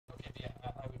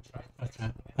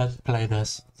Okay, let's play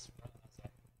this.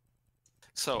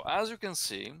 So as you can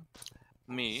see,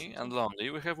 me and Loondy,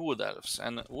 we have wood elves,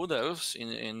 and wood elves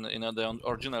in the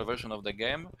original version of the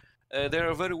game, they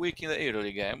are very weak in the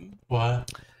early game.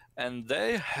 What? And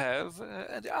they have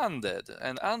the undead,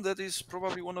 and undead is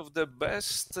probably one of the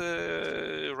best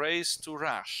race to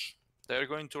rush. They're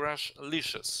going to rush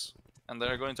leashes, and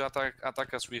they're going to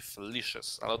attack us with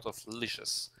leashes, a lot of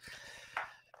leashes.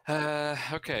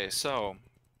 Okay, so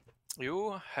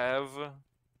you have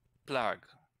Plague,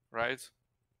 right?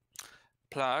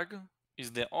 Plague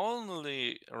is the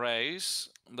only race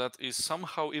that is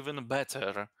somehow even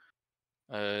better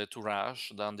to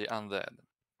rush than the undead.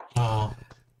 Oh.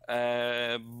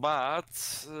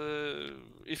 But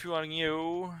if you are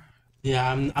new,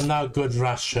 yeah, I'm not a good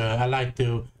rusher. I like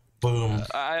to boom.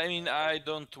 I mean, I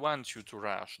don't want you to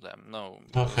rush them. No,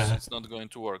 okay. It's not going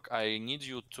to work. I need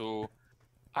you to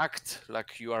act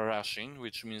like you are rushing,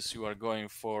 which means you are going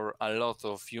for a lot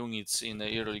of units in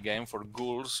the early game for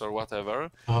ghouls or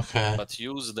whatever. Okay. But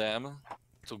use them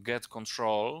to get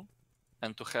control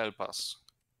and to help us.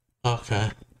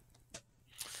 Okay.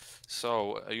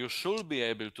 So you should be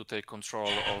able to take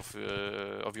control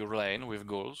of your lane with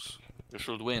ghouls. You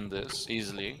should win this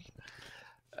easily.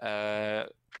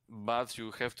 But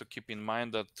you have to keep in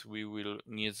mind that we will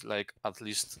need like at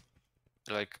least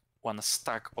like one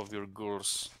stack of your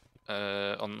ghouls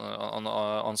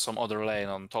on some other lane,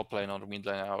 on top lane or mid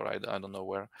lane, or I don't know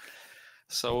where.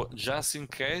 So just in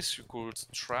case, you could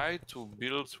try to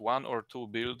build 1 or 2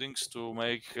 buildings to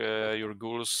make your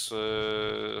ghouls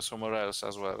somewhere else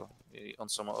as well, on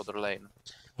some other lane.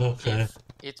 Okay. If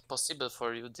it's possible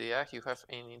for you, Dia, you have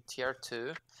in tier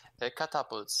 2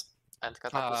 catapults. And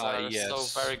catapults are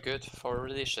so very good for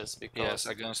leashes because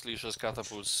against leashes,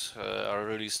 catapults are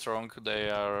really strong. They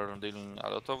are dealing a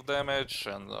lot of damage,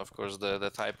 and of course the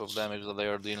type of damage that they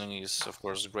are dealing is of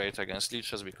course great against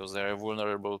leashes because they are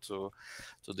vulnerable to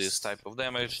this type of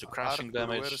damage, to crashing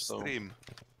damage. So stream?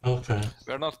 Okay.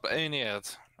 we are not playing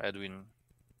yet, Edwin.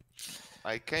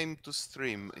 I came to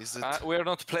stream. Is it? We are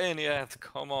not playing yet.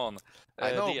 Come on.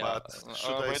 I know, but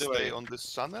should I stay way, on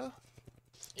this channel?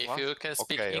 if What? you can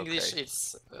speak Okay, English, okay.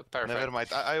 it's perfect. Never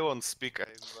mind. I won't speak. I'm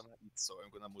gonna eat, so I'm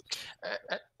gonna mute.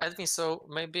 Edwin, so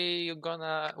maybe you're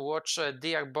gonna watch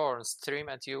Dia Born stream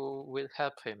and you will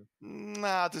help him.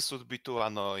 Nah, this would be too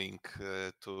annoying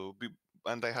to be,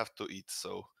 and I have to eat.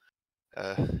 So.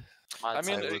 I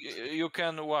mean, you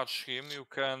can watch him. You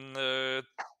can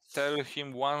tell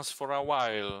him once for a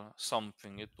while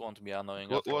something. It won't be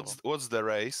annoying at all. What's the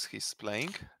race he's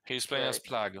playing? He's playing as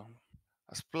Plague.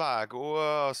 As Plague.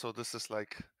 Whoa, so this is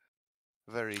like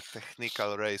very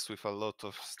technical race with a lot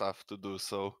of stuff to do.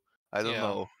 So I don't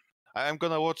know. I'm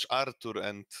gonna watch Arthur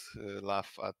and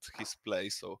laugh at his play.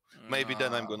 So maybe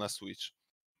then I'm gonna switch.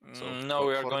 So no,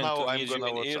 we are going now, to need you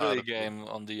in early game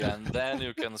on the end. Then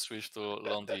you can switch to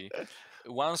Loondy.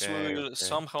 Once we will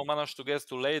somehow manage to get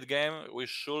to late game, we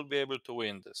should be able to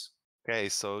win this. Okay,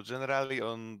 so generally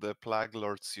on the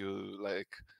Plaguelords, you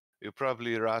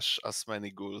probably rush as many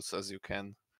ghouls as you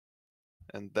can,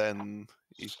 and then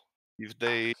if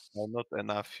they are not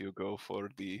enough, you go for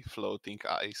the floating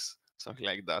ice, something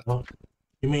like that. Oh,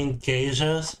 you mean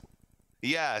geysers?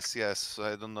 Yes.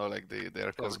 I don't know, like they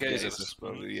are called geysers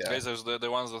probably. Yeah. Geysers, the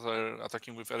ones that are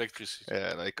attacking with electricity.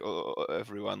 Yeah, like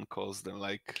everyone calls them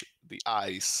like the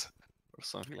ice or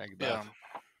something like that.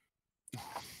 Yeah.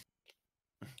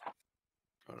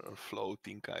 Or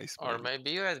floating ice. Or maybe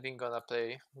you have been gonna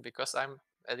play because I'm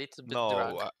a little bit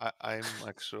drunk. No, I'm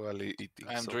actually eating.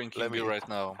 I'm drinking beer right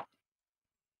now.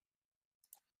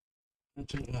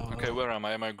 Okay, where am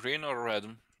I? Am I green or red?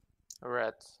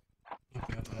 Red.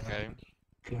 Okay.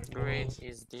 Green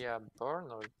is Dia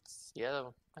Born or it's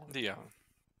yellow? Dia.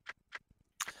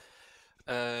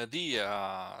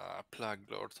 Dia,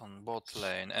 Plaguelord on bot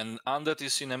lane, and Undead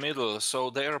is in the middle, so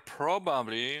they will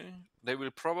probably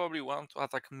want to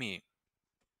attack me.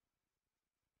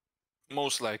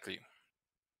 Most likely.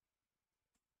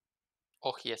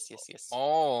 Oh, yes.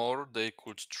 Or they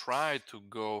could try to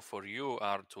go for you,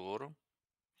 Arthur,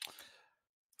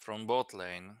 from bot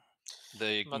lane.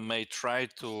 They may try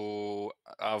to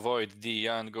avoid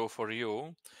Dia and go for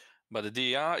you. But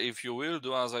Dia, if you will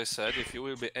do as I said, if you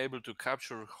will be able to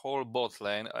capture whole bot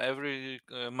lane, every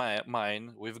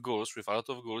mine with ghouls, with a lot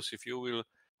of ghouls, if you will,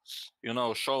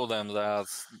 show them that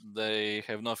they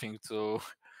have nothing to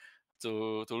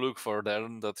look for there,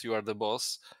 that you are the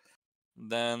boss,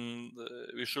 then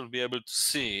we should be able to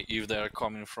see if they are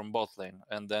coming from bot lane,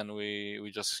 and then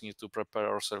we just need to prepare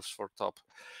ourselves for top.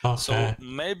 Okay. So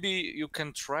maybe you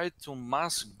can try to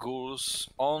mass ghouls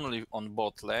only on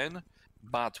bot lane,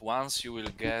 But once you will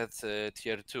get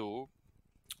tier 2,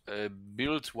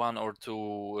 build 1 or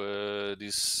 2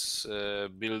 these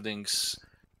buildings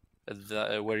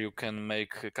where you can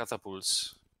make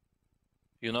catapults.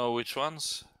 You know which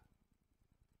ones?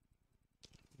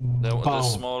 The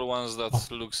small ones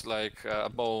that looks like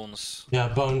bones. Yeah,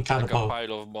 bone Like catapult. a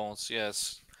pile of bones,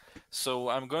 yes. So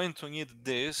I'm going to need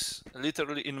this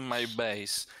literally in my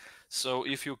base. So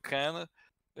if you can,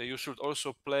 you should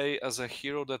also play as a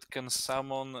hero that can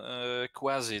summon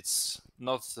quasits,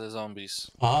 not zombies.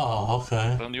 Oh,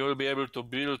 okay. Then you will be able to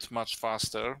build much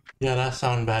faster. Yeah, that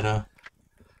sounds better.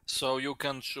 So you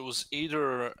can choose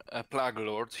either a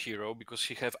Plaguelord hero because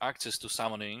he have access to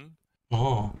summoning.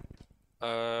 Oh.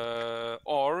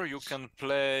 Or you can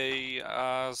play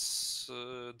as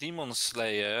Demon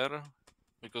Slayer,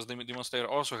 because the Demon Slayer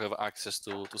also have access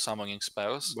to summoning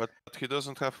spells. But he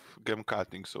doesn't have gem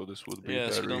cutting, so this would be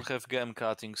Yes, very... you don't have gem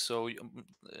cutting, so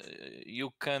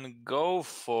you can go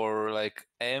for like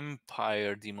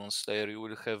Empire Demon Slayer. You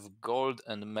will have gold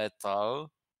and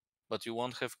metal, but you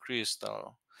won't have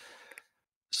crystal.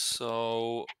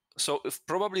 So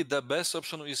probably the best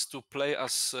option is to play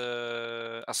as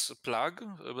Plague,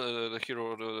 the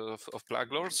hero of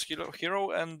Plaguelords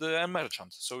hero, and a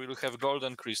merchant. So you'll have gold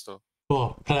and crystal.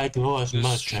 Cool. Plaguelords This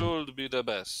merchant. should be the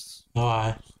best.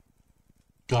 Alright.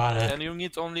 Got it. And you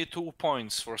need only 2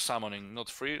 points for summoning, not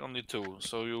 3, only 2.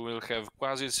 So you will have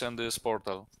quasits and this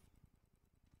portal.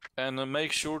 And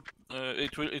make sure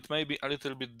it may be a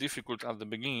little bit difficult at the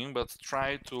beginning, but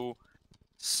try to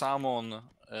summon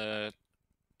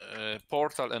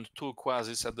portal and 2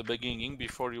 quasits at the beginning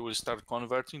before you will start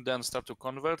converting. Then start to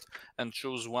convert and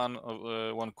choose one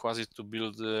quasit to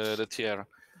build the tier.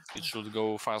 It should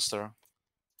go faster.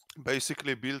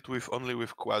 Basically, build only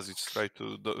with quasits. Try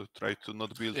to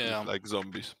not build with like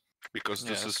zombies, because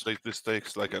this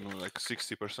takes like, I don't know, like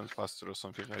 60% faster or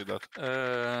something like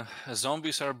that.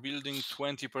 Zombies are building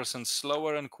 20%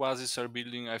 slower, and quasits are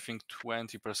building, I think,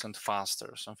 20%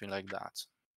 faster, something like that.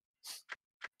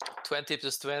 20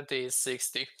 plus 20 is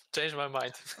 60. Change my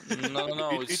mind.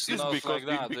 No, it's not like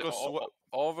that.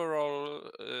 Overall,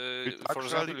 for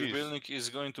example, the building is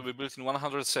going to be built in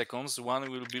 100 seconds. One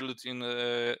will build in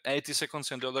 80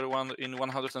 seconds and the other one in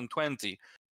 120.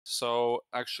 So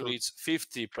actually, it's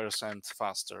 50%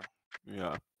 faster.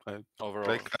 Yeah. Overall.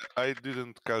 Like I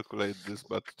didn't calculate this,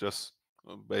 but just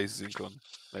basing on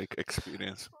like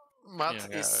experience. Math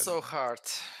is so hard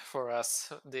for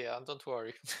us, Dia. Don't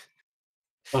worry.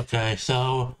 Okay,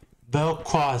 so build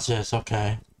quasits,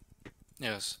 okay.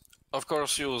 Yes. Of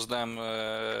course, use them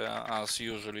as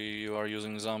usually you are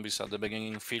using zombies at the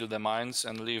beginning. Fill the mines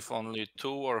and leave only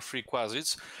 2 or 3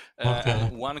 quasits.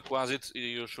 And 1 quasit,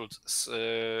 you should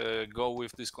go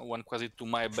with this 1 quasit to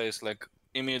my base like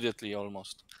immediately,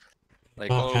 almost.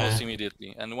 Like almost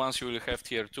immediately. And once you will have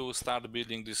tier 2, start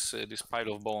building this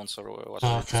pile of bones or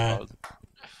whatever it's called.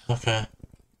 Okay.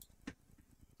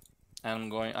 I'm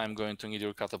going to need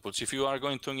your catapults. If you are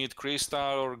going to need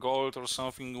crystal or gold or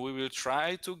something, we will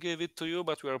try to give it to you,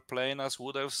 but we are playing as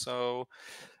wood elves, so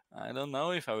I don't know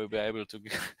if I will be able to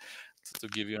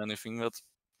give you anything, but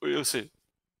we'll see.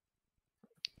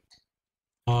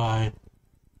 Alright.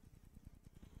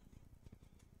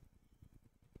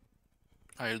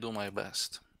 I'll do my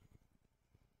best.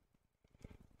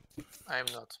 I'm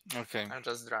not. Okay. I'm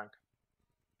just drunk.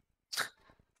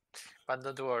 But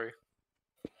don't worry.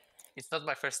 It's not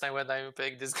my first time when I'm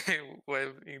playing this game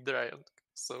while being drunk.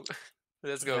 So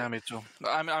let's go. Yeah, me too.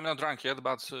 I'm not drunk yet,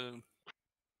 but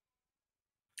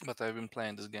I've been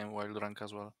playing this game while drunk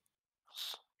as well.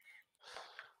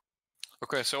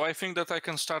 Okay, so I think that I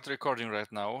can start recording right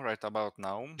about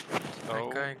now. So... I'm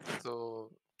going to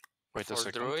wait a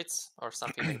second. druids or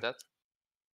something like that.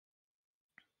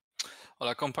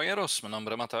 Hola compañeros, mi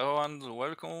nombre es Mateo and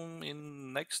welcome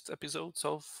in next episodes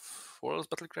of Warlords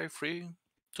Battlecry 3.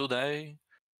 Today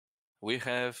we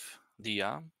have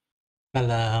Dia.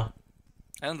 Hello.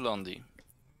 And Loondy.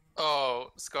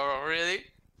 Oh, Skorwonv, really?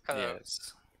 Hello.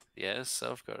 Yes,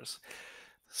 of course.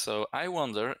 So I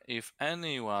wonder if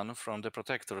anyone from the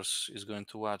Protectors is going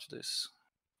to watch this.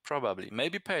 Probably.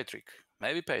 Maybe Patrick.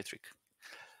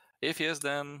 If yes,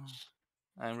 then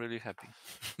I'm really happy.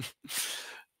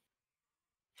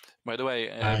 By the way,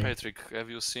 Patrick, have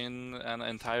you seen an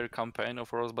entire campaign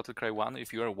of Warlords Battlecry 1?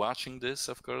 If you are watching this,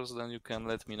 of course, then you can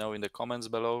let me know in the comments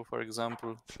below, for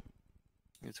example.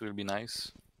 It will be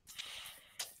nice.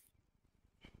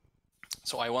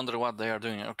 So I wonder what they are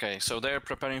doing. Okay, so they're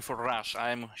preparing for rush.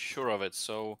 I'm sure of it.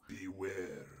 So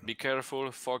beware. Be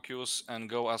careful, focus, and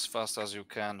go as fast as you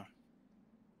can.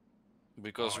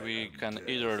 Because we can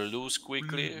either lose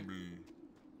quickly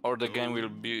or the game will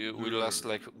last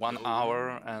like 1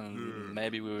 hour and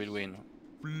maybe we will win.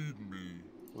 Feed me.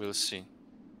 We'll see.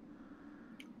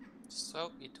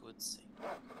 So it would seem.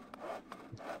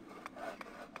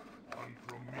 Run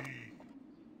from me.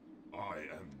 I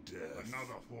am death.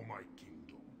 Another for my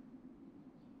kingdom.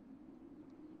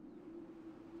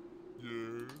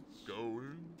 Yes,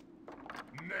 going.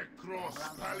 Necros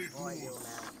pallidus.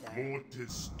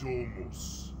 Mortis domus.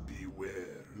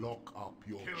 Beware. Lock up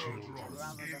your children.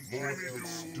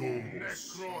 Mortis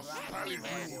domus. Necros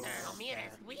pallidus.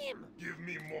 Give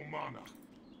me more mana.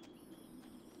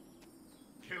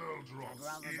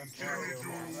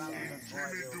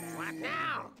 What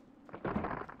now?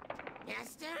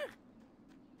 Master?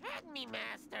 Hurt me,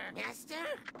 Master. Master?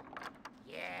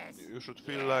 Yes. You should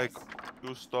feel like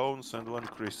 2 stones and 1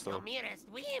 crystal.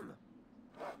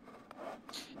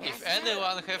 If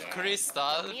anyone have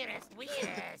crystal,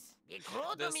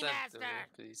 Then send to me,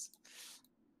 please.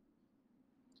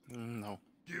 No.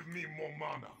 Give me more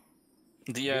mana.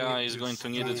 The AI is going to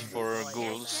need it for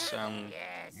ghouls, and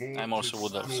I'm also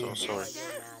wood elf, so sorry.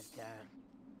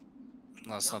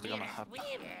 That's not gonna happen.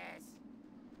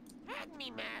 Hurt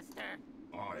me, Master.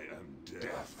 I am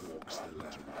death walks the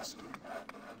lands.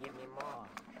 Give me more.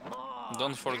 More.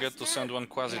 Don't forget to send 1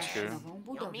 Quasit here.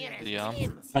 Yeah.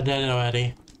 I did it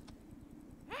already.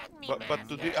 But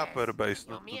to the upper base,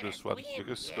 not to this one,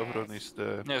 because Skowron is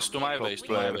the Yes, to my top base,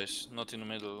 player. not in the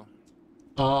middle.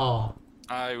 Oh,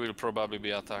 I will probably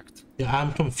be attacked. yeah,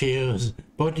 I'm confused.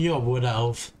 But you're wood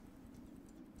elf.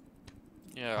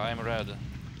 Yeah, I'm red.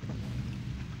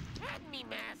 Hurt me,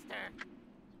 Master.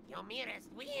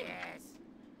 Yes.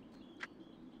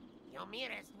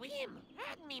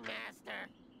 Hurt me, Master.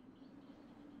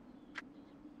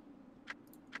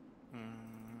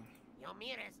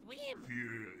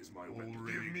 Fear is my weapon.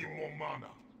 Give me more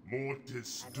mana.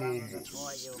 Mortis domus.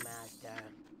 Master.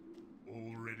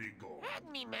 Already gone. Hurt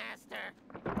me, Master.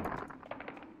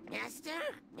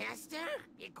 Master?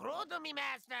 Ikrodo me,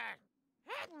 Master.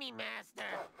 Hurt me,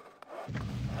 Master.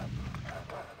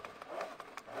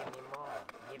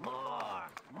 Give me more.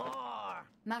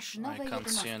 Masz I nowe can't jednostki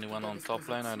see anyone do on top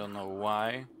lane, I dyspozycji. don't know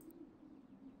why.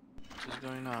 What is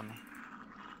going on?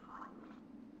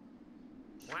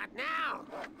 What now?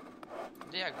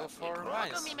 Yeah, go for Ikrodo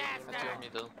mines me, at Master. your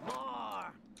middle.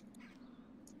 More.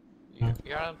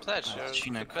 You're on pledge. You're the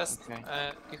Cinek, best.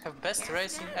 okay. You have best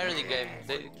race in early game.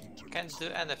 They can't do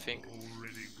anything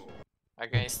Already gone.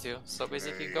 against you. So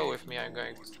basically, go with me. I'm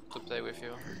going to play with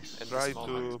you at Try this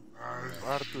moment. to...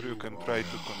 Arthur, you can try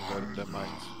to convert the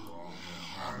mines.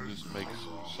 This makes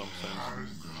some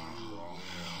sense.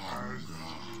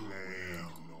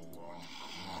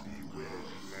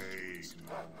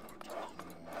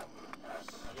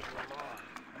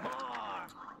 More.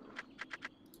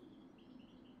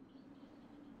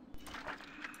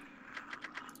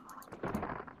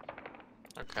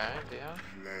 Okay, yeah.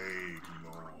 Plague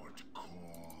Lord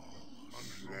call.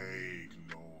 Plague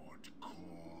Lord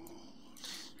call.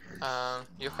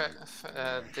 You have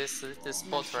this little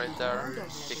spot right there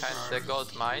behind the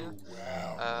gold mine.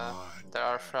 There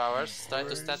are flowers. Try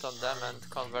to stand on them and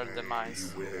convert the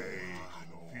mines.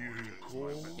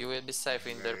 You will be safe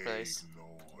in their place.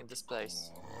 In this place.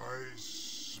 I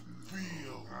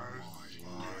feel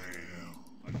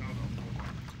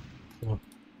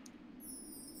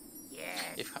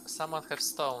Yes. If someone have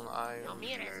stone, I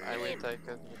will take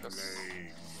it because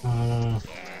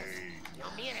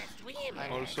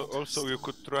Also, you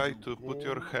could try to put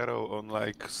your hero on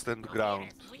like stand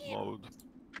ground mode.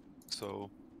 So,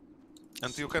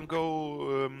 and you can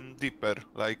go deeper.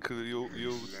 Like you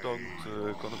don't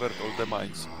convert all the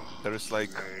mines. There is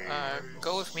like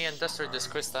go with me and destroy this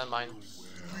crystal mine,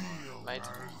 mate.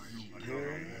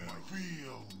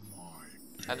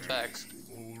 Head back.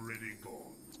 already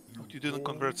gone. you didn't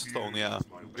convert stone. Yeah,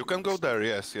 you can go there.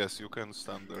 Yes, you can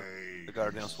stand there. The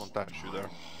guardians won't touch you there.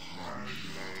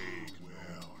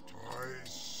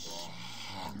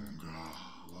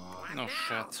 No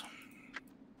shit.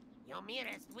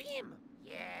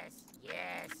 Yes.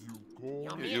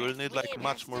 You will need like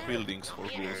much more buildings for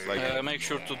ghouls. Like Make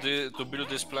sure to build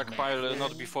this black pile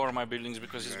not before my buildings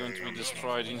because it's going to be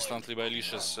destroyed instantly by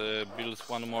leashes. Build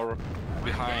 1 more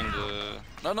behind.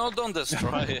 No, don't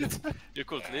destroy it. You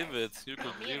could leave it.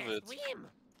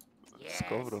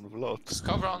 Skowron Vlot.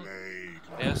 Skowron.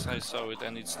 Yes, I saw it,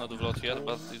 and it's not Vlot yet,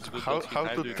 but it's good that he How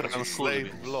typed to it because it could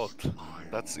translate be. Vlot?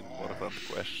 That's important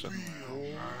question.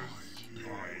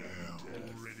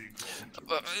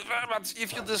 But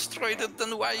if you destroyed it,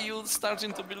 then why are you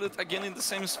starting to build it again in the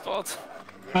same spot?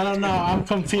 I don't know, I'm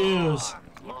confused.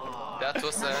 That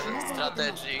was a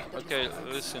strategy. Okay,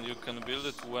 listen, you can build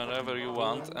it whenever you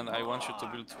want, and I want you to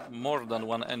build more than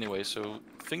one anyway, so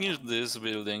finish this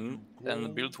building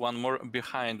and build one more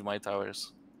behind my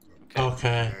towers. Okay?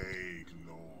 Okay.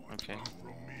 Okay.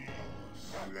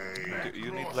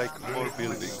 You need like 4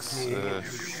 buildings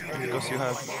because you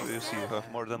have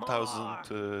more than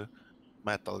 1,000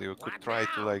 metal. You could try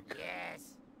to like Yes.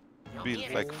 build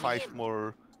like 5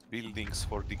 more buildings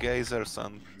for the geysers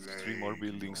and 3 more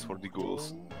buildings for the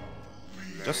ghouls.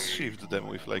 Just shift them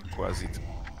with like Quasit.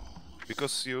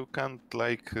 Because you can't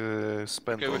like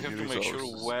spend Okay, all we the have to make resources.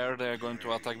 sure where they are going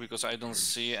to attack because I don't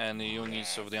see any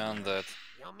units of the undead.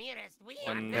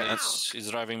 And it's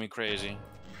driving me crazy.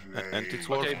 And it's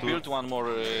worth Okay, to build one more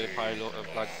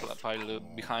pile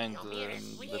behind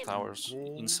the towers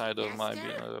inside of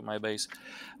my base,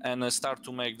 and start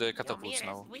to make the catapults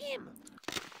now.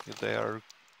 they are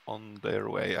on their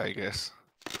way, I guess.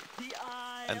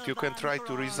 And you can try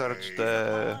to research the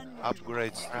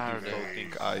upgrades to the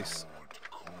floating ice.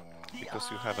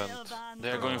 Because you haven't...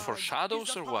 They are going for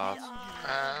shadows or what?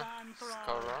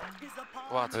 Scholar.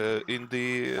 What? In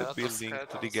the Lot of building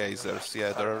to the skeletons. geysers,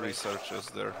 yeah, there are researchers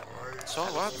there. So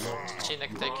what?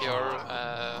 Chinek, take your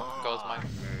gold mine.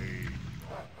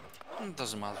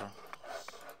 Doesn't matter.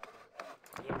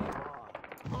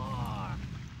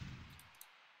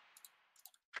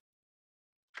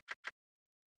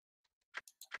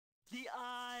 The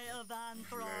eye of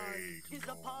Anthrog is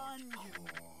upon you.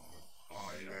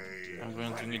 I'm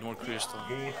going to need more crystal.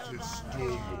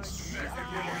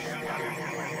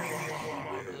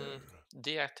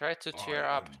 Dia, try to cheer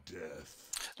up.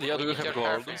 Yeah, do you have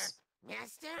gold?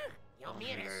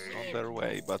 On their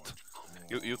way, but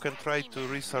you can try to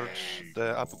research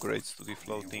the upgrades to the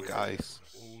floating ice.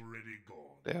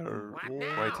 They are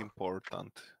quite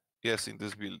important. Yes, in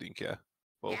this building, yeah,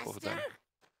 both of them.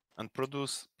 And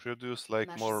produce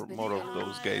like more of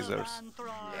those geysers.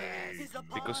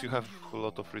 Because you have a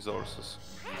lot of resources.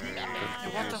 You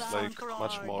can produce like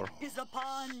much more. Is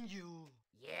upon you.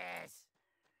 Yes.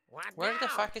 Where the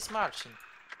fuck is Marcin?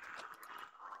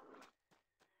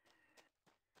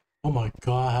 Oh my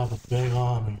god, I have a big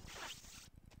army.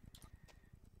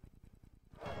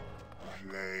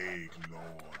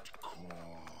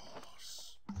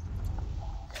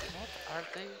 What are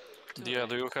they doing? Yeah,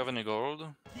 do you have any gold?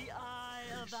 The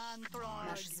eye of Anthrog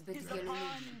Masz zbyt is wielu upon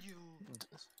ludzi. you.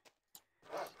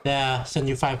 Yeah, send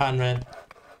you 500.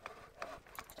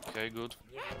 Okay, good.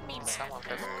 Someone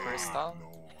have crystal?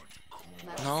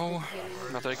 Masz No, zbyt wielu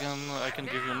ludzi. but I can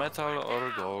give you metal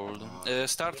or gold.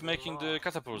 Start making the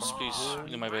catapults, please,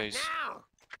 in my base.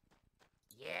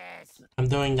 Yes. I'm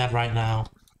doing that right now.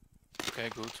 Okay,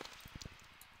 good.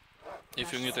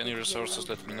 If you need any resources,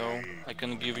 let me know. I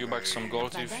can give you back some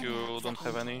gold if you don't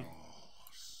have any.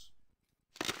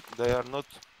 They are not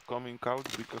coming out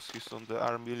because he's on the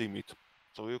army limit.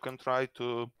 So you can try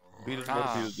to build more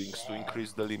buildings to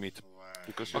increase the limit.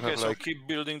 Because you Okay, have so like... keep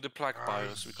building the plague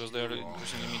piles, because they're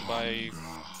increasing limit by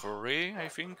 3, I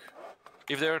think.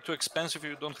 If they are too expensive,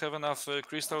 you don't have enough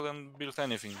crystal, then build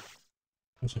anything.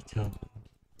 What's it called?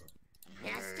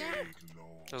 Master,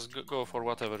 Just go for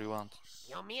whatever you want.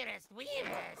 your nearest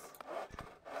wheels.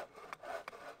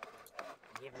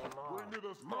 Give me more. Bring me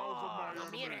the skulls of my Your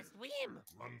enemies. nearest whim.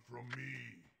 Run from me.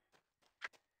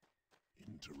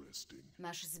 Interesting.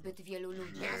 Masz zbyt wielu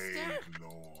ludzi. Master,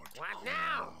 Lord. what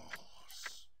now?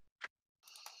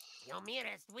 Your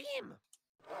nearest whim.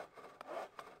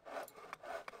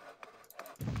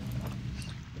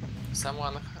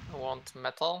 Someone want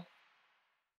metal?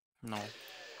 No.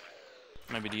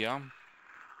 Maybe Dia?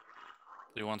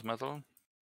 Do you want metal?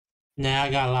 Nah, I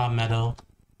got a lot of metal.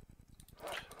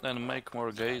 Then make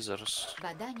more geysers.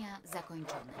 Badania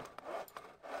zakończone.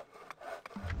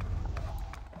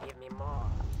 Give me more.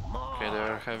 More. Okay,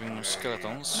 they're having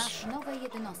skeletons. Masz nowe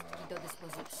jednostki do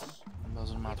dyspozycji.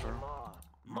 Doesn't matter. More.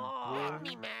 More. Help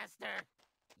me, master.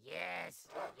 Yes.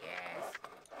 Yes.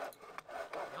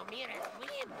 Your nearest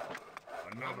whim.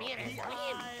 Your nearest The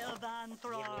whim. eye of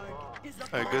Anthrog is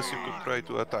I upon guess you could try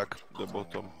to attack the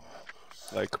bottom.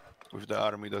 Like, with the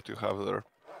army that you have there.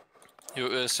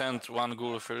 You send one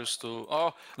ghoul first to...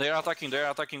 Oh, they are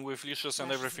attacking with leashes and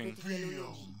Masz everything. zbyt wielu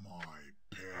ludzi.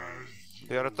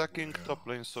 They are attacking top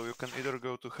lane, so you can either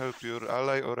go to help your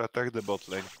ally or attack the bot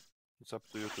lane. It's up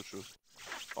to you to choose.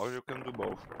 Or you can do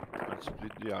both and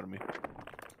split the army.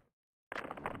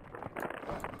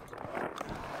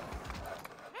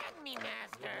 Help me,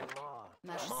 master. More.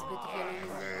 Masz zbyt wielu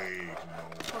ludzi.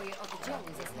 Twoje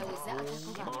oddziały zostały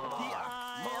zaatakowane. the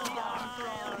eye of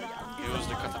Anthrog. Use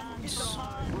the catapults.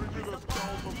 Bring me the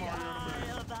skulls of my The enemies.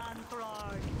 eye of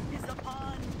Anthrog is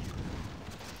upon you.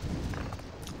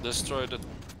 Destroy the...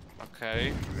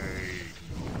 Okay.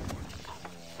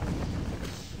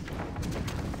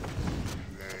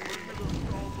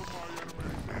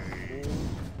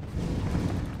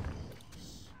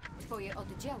 Twoje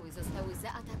oddziały zostały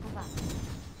zaatakowane.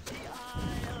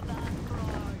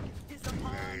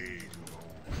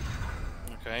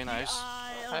 Okay, nice.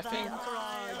 I think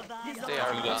they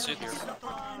are think that's done it. here.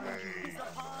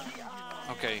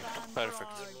 Okay,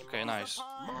 perfect. Okay, nice.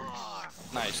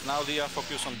 Nice. Now Dia,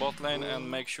 focus on bot lane and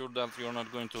make sure that you're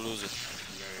not going to lose it.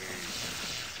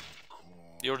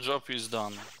 Your job is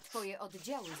done. Twoje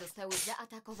oddziały zostały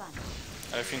zaatakowane.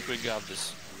 I think we got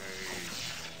this.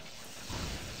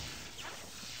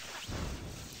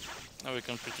 Now we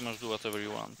can pretty much do whatever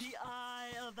you want. The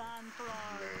eye of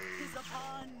Anthrog is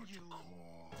upon you.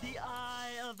 The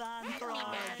eye of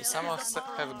Anthrog. If someone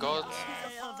have gold,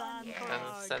 Then then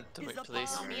send to me,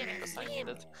 please, because I need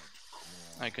it.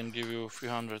 I can give you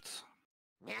 300.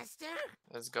 Master?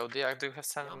 Let's go. Dia, do you have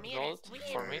some gold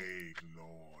for me?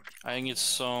 I need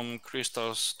some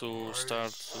crystals to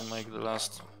start to make the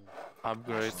last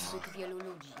upgrade. Zbyt wielu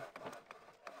ludzi.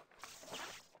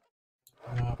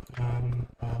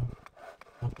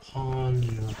 Upon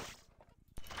you.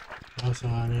 Also,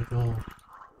 I need gold.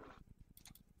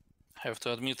 Have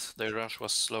to admit, their rush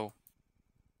was slow.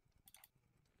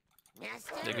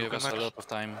 Master? They gave us a lot of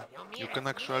time. You can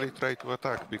actually try to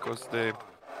attack because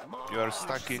you are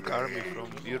stacking army from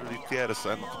early tiers,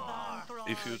 and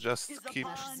if you just keep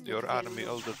your army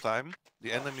all the time,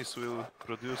 the enemies will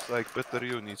produce like better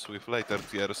units with later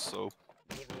tiers. So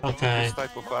Okay. this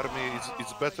type of army,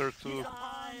 it's better to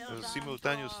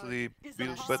simultaneously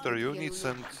build better units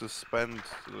and spend,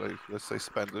 like, let's say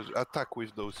attack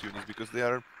with those units, because they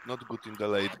are not good in the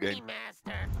late game.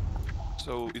 Master.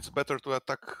 So it's better to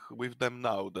attack with them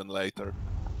now than later.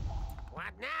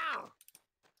 What now?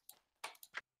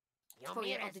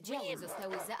 Twoje oddziały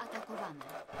zostały zaatakowane.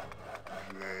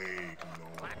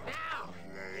 What now?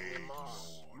 Give me more.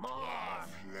 More.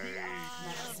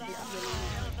 Masz zbyt wielu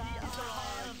ludzi.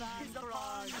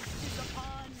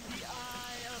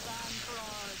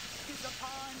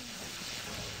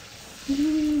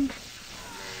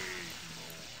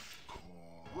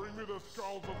 Bring me the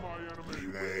skulls of my enemies.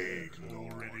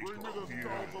 Bring me the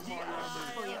skulls of my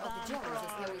enemies. Twoje oddziały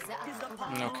zostały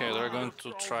zaatakowane. Okay, they're going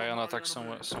to try and attack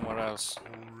somewhere else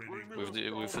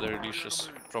with their leashes,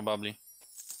 probably.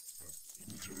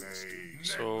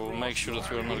 So make sure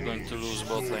that you're not going to lose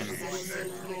bot lane.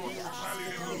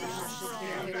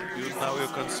 Now you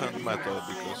can send metal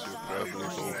because you probably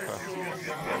both have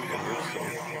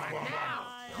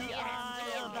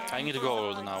I need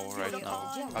gold now, right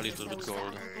now. A little bit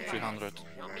gold. 300.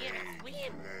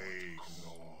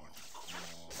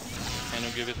 Can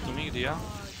you give it to me, Dia?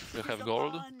 You have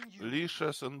gold?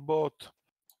 leashes and bot.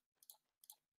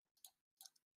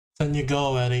 Then you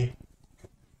go, Eddie.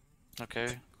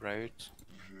 Okay, great.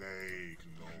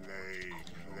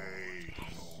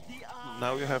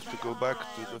 Now you have to go back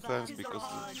to defense because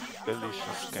the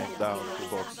leashes came down to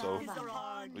bot, so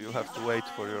you have to wait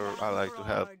for your ally to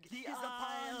help. The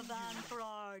eye of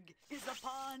Anthrog is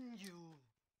upon you.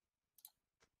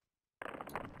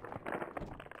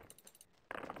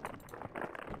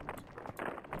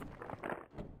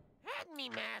 Hit me,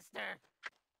 master.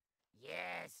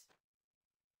 Yes.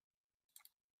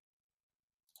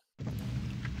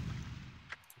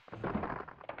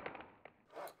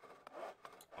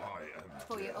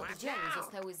 Twoje oddziały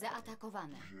zostały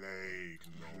zaatakowane.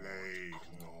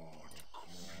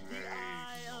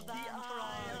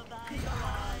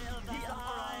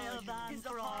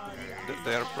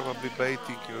 They are probably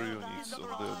baiting your units on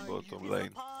the bottom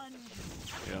lane.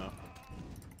 Yeah.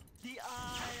 The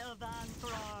eye of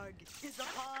Anthrog is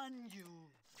upon you.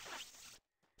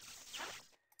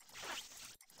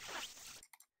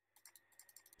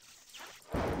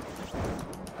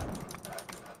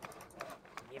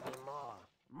 Give me more.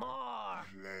 More.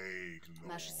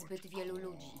 Masz zbyt wielu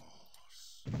ludzi.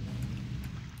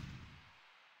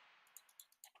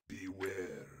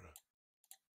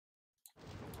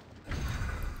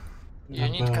 You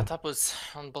need catapults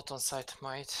on bottom side,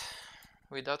 mate.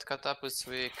 Without catapults,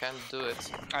 we can't do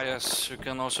it. Ah yes, you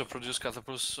can also produce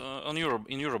catapults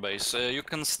in your base. You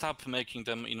can stop making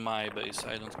them in my base.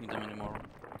 I don't need them anymore.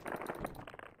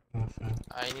 Okay.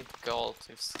 I need gold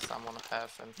if someone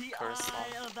have and The curse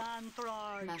eye on. of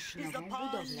Anthrog Masz is nową upon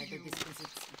budowlę do you.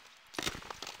 dyspozycji.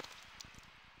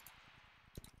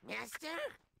 Master?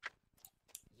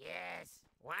 Yes.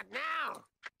 What now?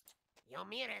 Your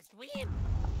nearest win.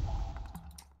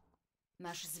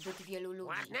 Masz zbyt wielu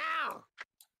What ludzi. now?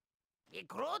 Be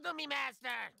cruel to me,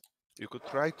 master. You could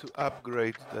try to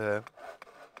upgrade the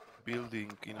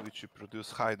building in which you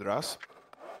produce hydras,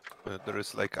 there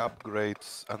is like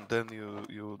upgrades, and then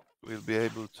you will be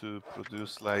able to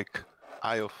produce like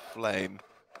Eyes of Flame.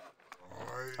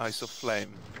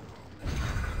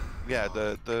 Yeah,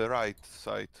 the right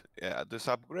side. Yeah, this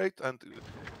upgrade, and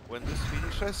when this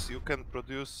finishes, you can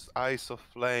produce Eyes of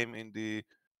Flame in the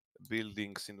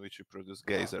buildings in which you produce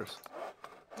geysers.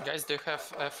 Guys, do you have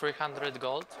 300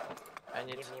 gold? I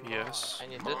need. Yes. I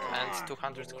need it, and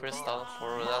 200 crystal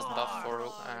for last buff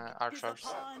for archers.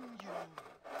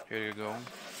 Here you go.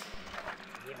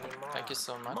 Thank you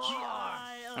so much.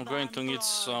 I'm going to need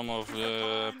some of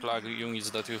the plague units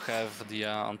that you have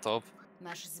on top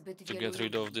Masz zbyt to wielu get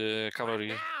rid of ludzi. the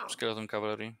cavalry, skeleton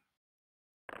cavalry.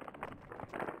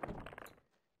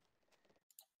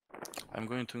 I'm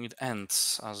going to need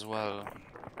ants as well.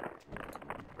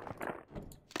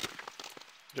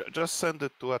 Just send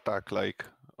it to attack, like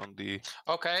on the.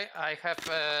 Okay, I have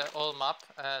all map.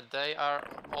 They are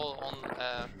all on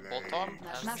bottom,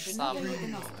 and some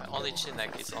only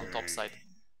Chinek is on top side.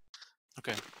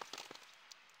 Okay.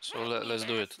 So let's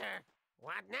do it.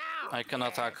 What now? I can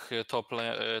attack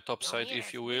top side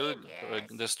if you will.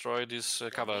 Destroy this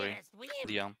cavalry, Yes, win.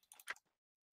 Dian.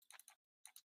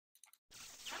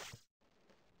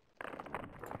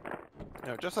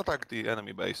 Yeah, just attack the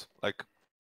enemy base, like.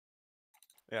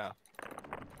 Yeah.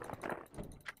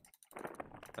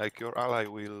 Like your ally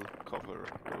will cover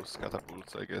those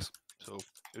catapults, I guess. So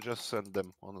you just send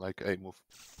them on like a move.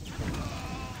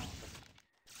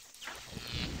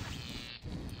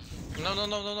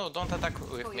 No, don't attack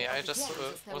with me. I just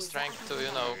was trying to,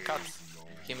 you know, cut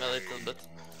him a little bit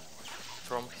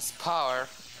from his power.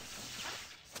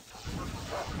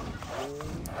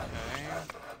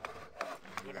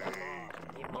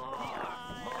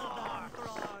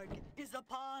 Is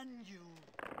upon you.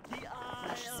 The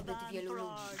Masz eye of zbyt wielu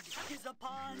ludzi. Ankrog is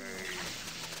upon you.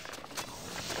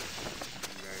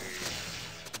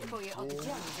 Twoje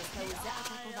oddziały zostały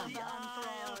zaatakowane.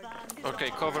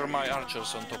 Okay, cover my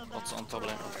archers on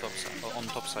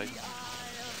top side.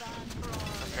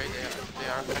 Okay, they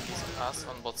are attacking us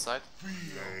on both sides.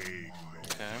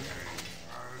 Okay.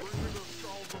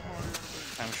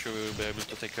 I'm sure we will be able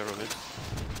to take care of it.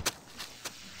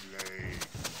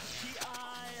 The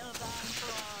eye of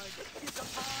Ankrog is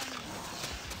upon you.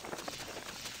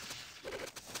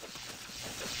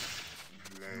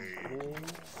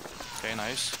 Okay,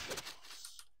 nice.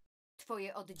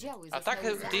 Twoje oddziały Attack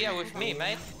zostały Dia with me,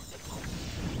 mate.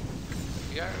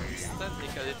 We are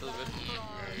standing a little bit.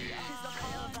 Is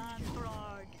upon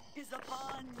Ankrog is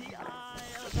upon the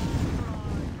eye of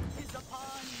Ankrog is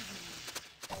upon you.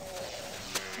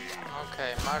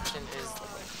 Okay, Marcin is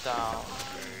down.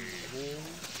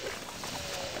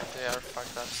 They are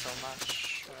fucked up so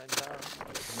much right there.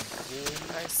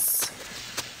 Nice.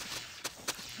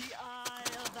 The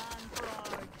eye of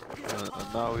Ankrog is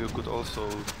And now you could also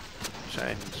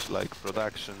change like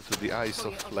production to the Eyes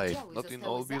of Flame. Not in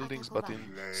all buildings, but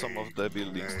in some of the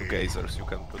buildings to geysers you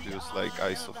can produce like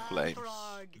Eyes of Flame.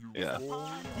 Yeah.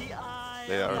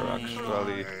 They are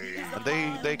actually, and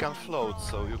they can float,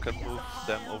 so you can move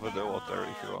them over the water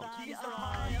if you want.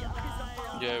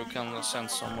 Yeah, you can send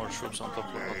some more troops on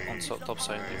top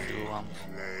side if you want.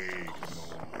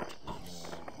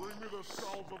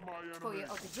 Twoje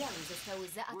oddziały zostały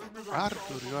zaatakowane.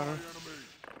 Arthur, you are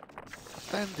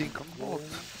standing on what?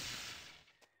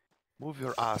 Move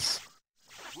your ass.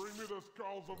 Bring me the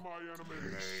skulls of my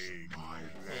enemies.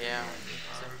 Yeah.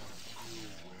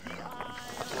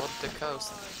 What the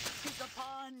coast? is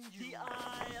upon you. The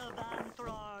eye of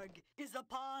Ankrog is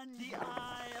upon the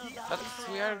eye of But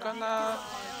we are gonna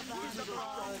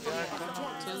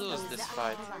to lose this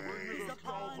fight.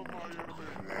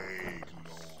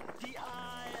 The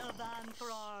eye of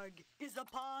Ankrog is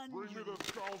upon Bring me you. the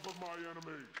skulls of my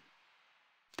enemies.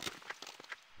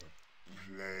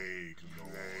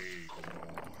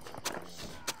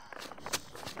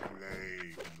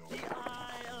 The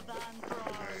eye of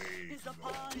Ankrog is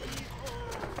upon you.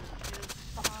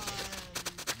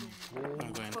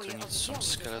 I'm going to need some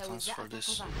skeletons for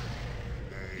this. The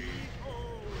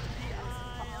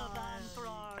eye of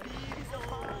Ankrog is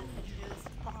upon his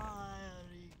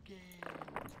fiery gaze.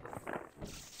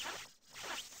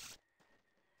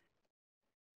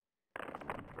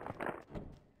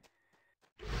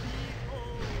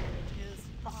 His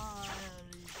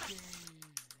fiery gaze.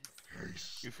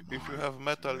 If you have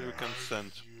metal, you can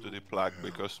send to the plague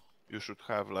because you should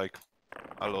have like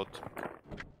a lot.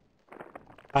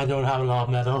 I don't have a lot of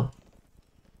metal.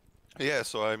 Yeah,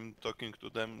 so I'm talking to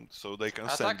them so they can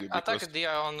send you because Attack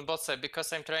Dia on both sides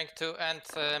because I'm trying to end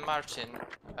Marcin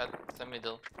at the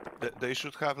middle. they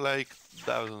should have like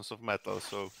thousands of metal.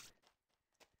 So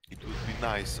it would be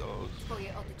nice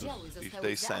Twoje oddziały if zostały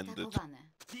they send it. zaatakowane.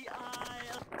 The Isle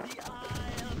of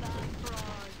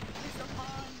Anthrog is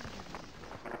upon you.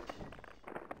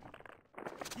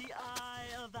 The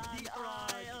Isle of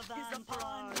Anthrog is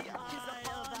upon the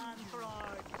Isle of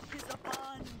Anthrog is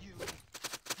upon you.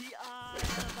 The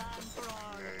Isle of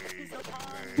Anthrog is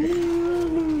upon you.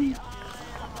 The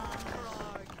Isle of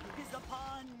Anthrog is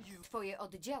upon you. Twoje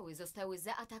oddziały zostały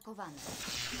zaatakowane. The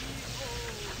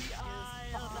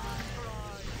Isle of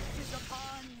Anthrog is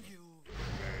upon you.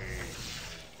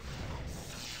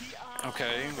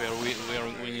 Okay, we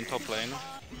are winning top lane.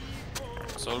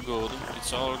 It's all good.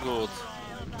 It's all good.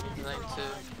 Lane 2.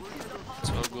 It's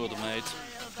all good, mate.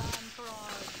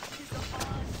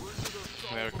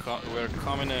 We're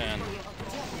coming in.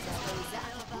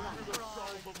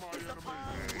 Twoje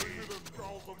oddziały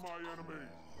zostały zaatakowane.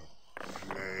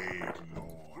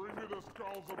 Bring me the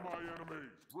skulls of my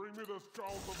enemies. Bring me the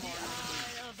skulls of my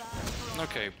enemies.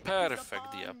 Okay,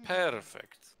 perfect, Dia,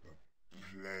 perfect.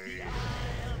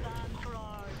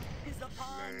 Is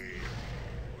upon you.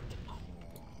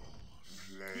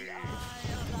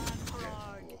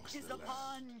 Is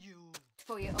upon you.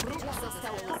 Twoje oddziały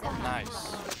zostały zaatakowane. Nice.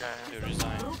 Okay. You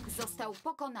resign. Wróg został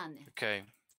pokonany. Okay.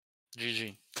 GG.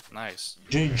 Nice.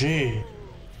 GG.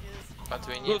 But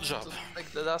we need Good job. to take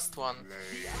the last one.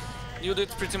 You did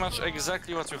pretty much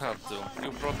exactly what you had to.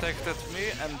 You protected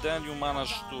me and then you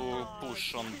managed to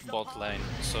push on bot lane.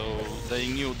 So they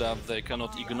knew that they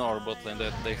cannot ignore bot lane,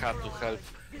 that they had to help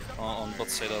on bot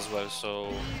side as well. So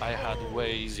I had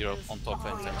way easier on top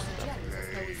lane Twoje thanks to that. oddziały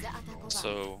zostały zaatakowane.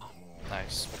 So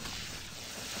nice.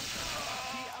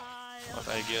 But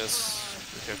I guess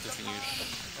we have to finish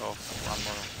off one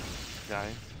more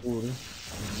guy.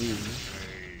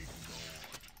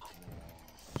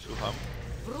 Słucham?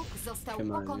 Wróg został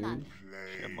Siemanie. pokonany.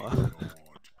 Siema.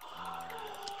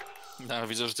 Ja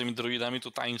widzę, że tymi druidami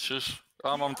tu tańczysz.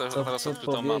 A mam też Co teraz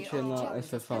odkrytą mapę. powiecie na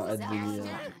FFA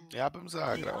Edwinia? Ja bym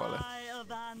zagrał, ale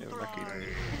nie wiem jak inni.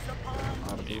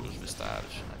 A mi już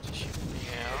wystarczy na dziś.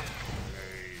 Yeah.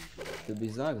 Ty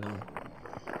byś zagrał.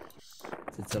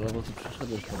 Ty celowo tu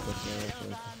przyszedłeś po prostu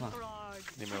na FFA.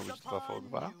 Nie miał być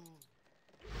 2v2?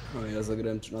 No ja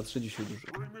zagrałem na 3 dzisiaj dużo.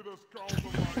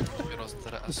 Dopiero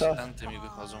teraz enty mi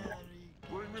wychodzą.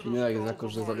 Nie jak jako,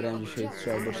 że zagrałem dzisiaj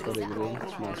 3 albo 4 gry,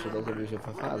 3 na 3, to żebyś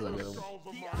FFA zagrał.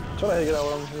 Wczoraj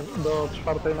grałem do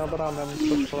 4 nad ranem,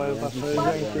 to wczoraj znaczy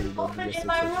dzięki. Do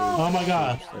 23. Oh my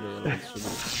god. 4 albo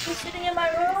 3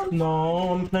 gry. No,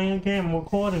 I'm playing a game, I'm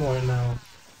recording right now.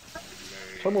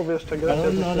 Czemu wy jeszcze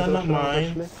gracie? No, no, no, no,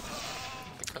 mine.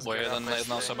 Bo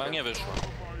jedna osoba nie wyszła.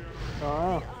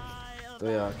 A, To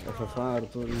jak? FFA,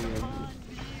 Artur i...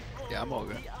 Ja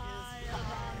mogę.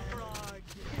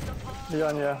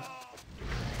 ja nie.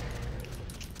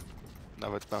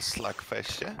 Nawet na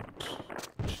Slackfestie?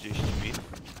 30 min?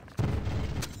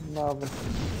 Nawet.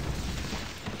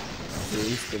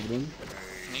 Jest dobrym.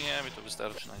 Nie, mi to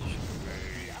wystarczy na dziś.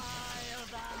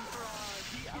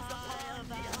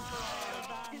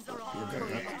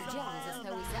 Twoje oddziały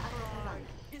zostały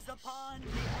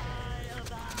zaatakowane.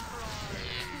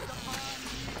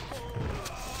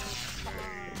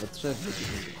 We 3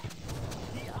 będzie.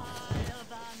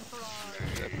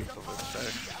 Żeby to we 3.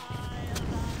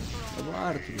 To był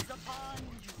Artur.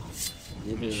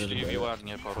 Nie wierzę, Myśliwi że...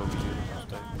 ładnie porobili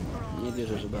tutaj. Nie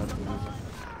wierzę, żeby Artur nie zagrał.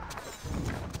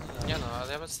 Nie no,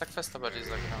 ale ja bym tak Festa bardziej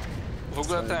zagrał. W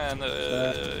ogóle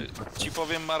ci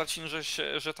powiem Marcin,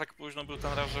 że tak późno był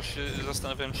ten raz, że się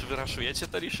zastanawiałem, czy wyraszujecie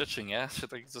te lisze, czy nie. Się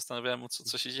tak zastanawiałem,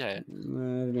 co się dzieje.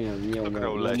 Nie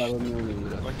grał umiem leśny.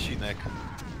 grać. Odcinek.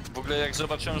 W ogóle jak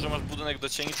zobaczyłem, że masz budynek do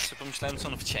cieni, to sobie pomyślałem, co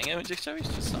on w cienie będzie chciał iść,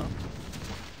 czy co?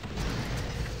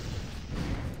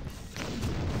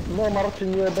 No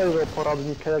Marcin nie obejrzał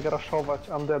poradnika jak raszować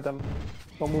undeadem.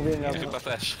 Pomówienia. Ja chyba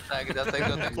też. Tak,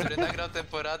 dlatego ten, który nagrał ten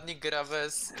poradnik, gra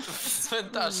bez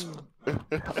cmentarza.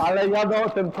 Ale ja no,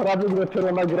 ten poradnik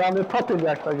dopiero nagrany po tym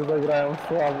jak tak zagrałem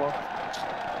słabo.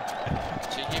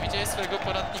 Czyli nie widziałeś swojego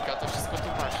poradnika, to wszystko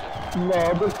tłumaczy.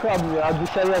 No dokładnie, a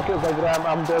dzisiaj jak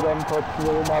zagrałem undeadem pod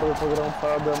nieumarły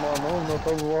pogromca demonu, no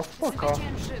to było spoko.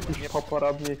 Już po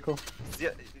poradniku.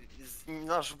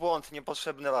 Nasz błąd,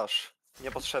 niepotrzebny rasz.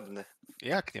 Niepotrzebny.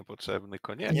 Jak niepotrzebny?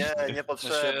 Koniecznie. Nie,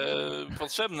 niepotrzebny.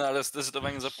 Potrzebny, ale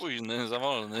zdecydowanie za późny, za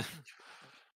wolny.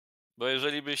 Bo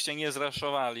jeżeli byście nie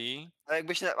zraszowali...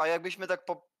 A jakbyśmy tak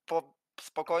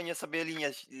spokojnie sobie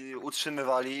linię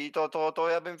utrzymywali, to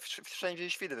ja bym wszędzie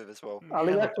świry wysłał.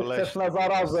 Ale jak tu chcesz na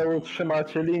zarazę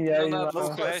utrzymać linię No i na na...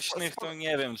 tych leśnych to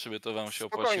nie wiem, czy by to wam się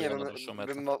opłaciło na dłuższą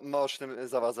metę. Bym mocznym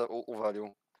zarazę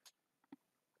uwalił.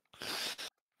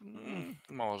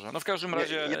 Może. No w każdym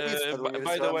razie,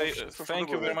 by the way, thank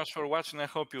you very much for watching. I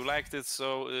hope you liked it.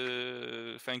 So,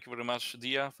 thank you very much,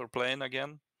 Dia, for playing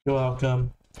again. You're welcome.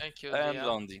 Thank you, And Dia.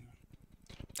 Londi.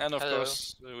 And of Hello.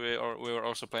 course, we were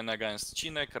also playing against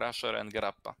Cinek, Rasher, and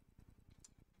Grappa.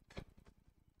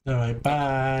 Alright,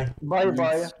 bye. Bye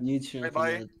bye. Nic się Bye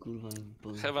bye. nawet, kurwa, nie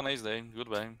powiem. Have a nice day.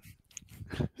 Goodbye.